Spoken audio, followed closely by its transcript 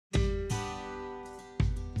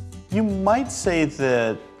You might say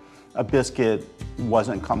that a biscuit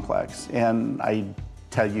wasn't complex, and I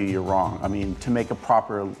tell you you're wrong. I mean, to make a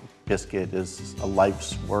proper biscuit is a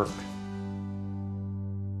life's work.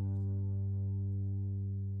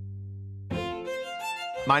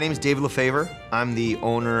 My name is David Lefevre. I'm the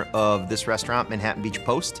owner of this restaurant, Manhattan Beach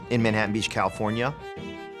Post, in Manhattan Beach, California.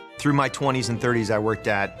 Through my 20s and 30s, I worked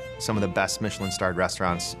at some of the best Michelin-starred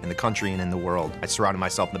restaurants in the country and in the world. I surrounded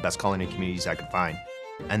myself in the best culinary communities I could find.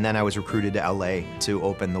 And then I was recruited to LA to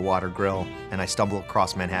open the Water Grill, and I stumbled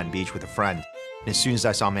across Manhattan Beach with a friend. And as soon as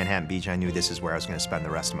I saw Manhattan Beach, I knew this is where I was going to spend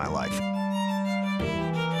the rest of my life.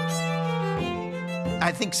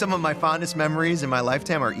 I think some of my fondest memories in my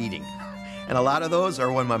lifetime are eating. And a lot of those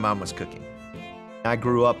are when my mom was cooking. I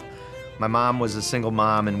grew up, my mom was a single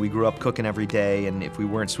mom, and we grew up cooking every day, and if we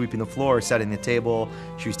weren't sweeping the floor or setting the table,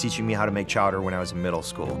 she was teaching me how to make chowder when I was in middle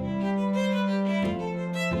school.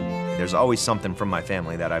 There's always something from my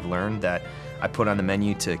family that I've learned that I put on the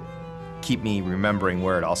menu to keep me remembering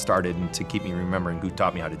where it all started and to keep me remembering who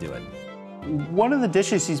taught me how to do it. One of the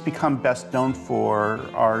dishes he's become best known for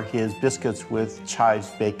are his biscuits with chives,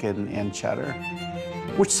 bacon, and cheddar.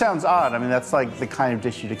 Which sounds odd. I mean, that's like the kind of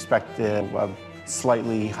dish you'd expect a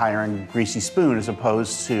slightly higher and greasy spoon as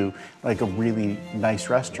opposed to like a really nice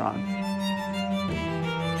restaurant.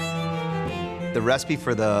 The recipe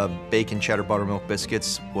for the bacon cheddar buttermilk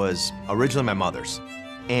biscuits was originally my mother's.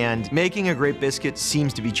 And making a great biscuit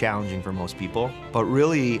seems to be challenging for most people, but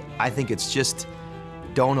really, I think it's just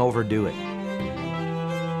don't overdo it.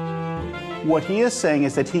 What he is saying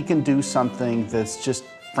is that he can do something that's just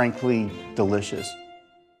frankly delicious.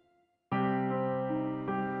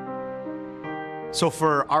 So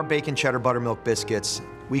for our bacon cheddar buttermilk biscuits,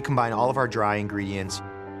 we combine all of our dry ingredients,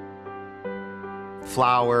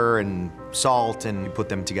 flour and salt, and we put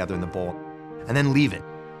them together in the bowl, and then leave it.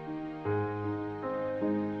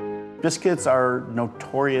 Biscuits are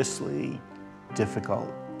notoriously difficult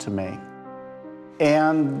to make,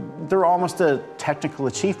 and they're almost a technical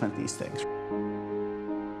achievement, these things.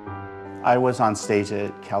 I was on stage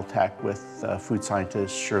at Caltech with food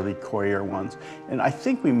scientist Shirley Corrier once, and I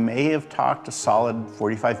think we may have talked a solid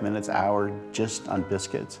 45 minutes, hour just on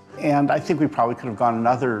biscuits. And I think we probably could have gone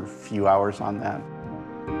another few hours on that.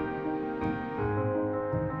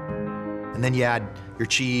 And then you add your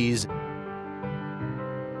cheese,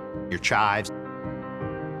 your chives,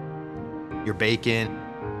 your bacon.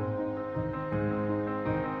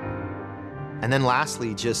 And then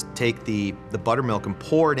lastly, just take the buttermilk and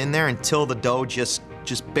pour it in there until the dough just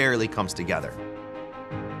barely comes together.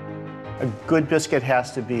 A good biscuit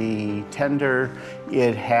has to be tender,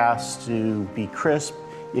 it has to be crisp,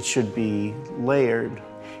 it should be layered,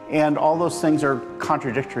 and all those things are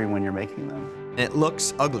contradictory when you're making them. And it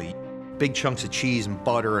looks ugly. Big chunks of cheese and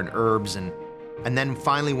butter and herbs, and then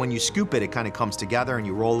finally when you scoop it, it kind of comes together and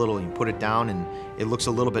you roll a little and you put it down and it looks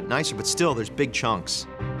a little bit nicer, but still there's big chunks.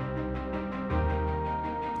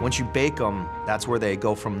 Once you bake them, that's where they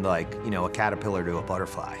go from like, you know, a caterpillar to a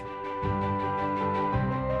butterfly.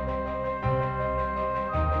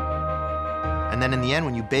 And then in the end,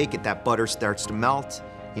 when you bake it, that butter starts to melt,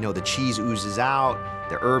 you know, the cheese oozes out,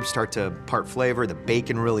 the herbs start to part flavor, the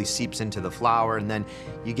bacon really seeps into the flour, and then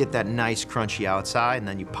you get that nice crunchy outside, and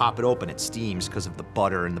then you pop it open, it steams because of the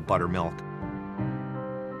butter and the buttermilk.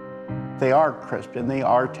 They are crisp and they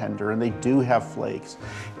are tender and they do have flakes.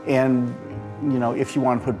 And you know, if you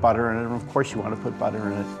want to put butter in it, of course you want to put butter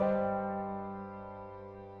in it.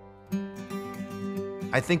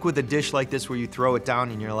 I think with a dish like this where you throw it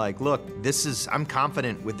down and you're like, look, I'm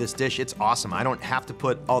confident with this dish, it's awesome. I don't have to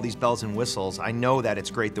put all these bells and whistles. I know that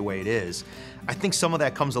it's great the way it is. I think some of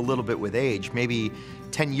that comes a little bit with age. Maybe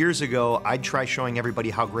 10 years ago, I'd try showing everybody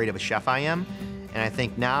how great of a chef I am. And I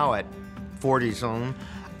think now at 40-something,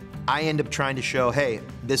 I end up trying to show, hey,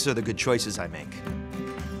 these are the good choices I make.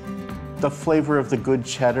 The flavor of the good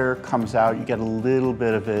cheddar comes out. You get a little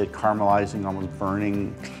bit of it caramelizing, almost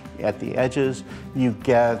burning at the edges. You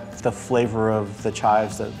get the flavor of the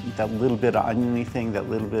chives, that little bit of oniony thing, that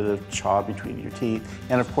little bit of chaw between your teeth,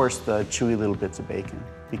 and of course the chewy little bits of bacon,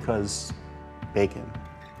 because bacon.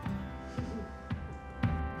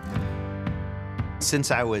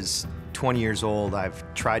 Since I was 20 years old,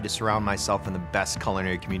 I've tried to surround myself in the best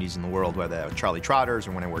culinary communities in the world, whether that was Charlie Trotter's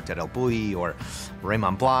or when I worked at El Bulli or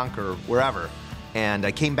Raymond Blanc or wherever. And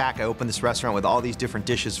I came back, I opened this restaurant with all these different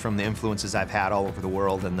dishes from the influences I've had all over the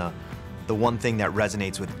world, and the one thing that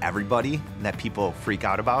resonates with everybody and that people freak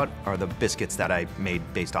out about are the biscuits that I made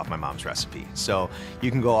based off my mom's recipe. So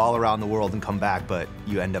you can go all around the world and come back, but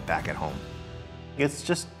you end up back at home. It's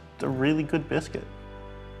just a really good biscuit.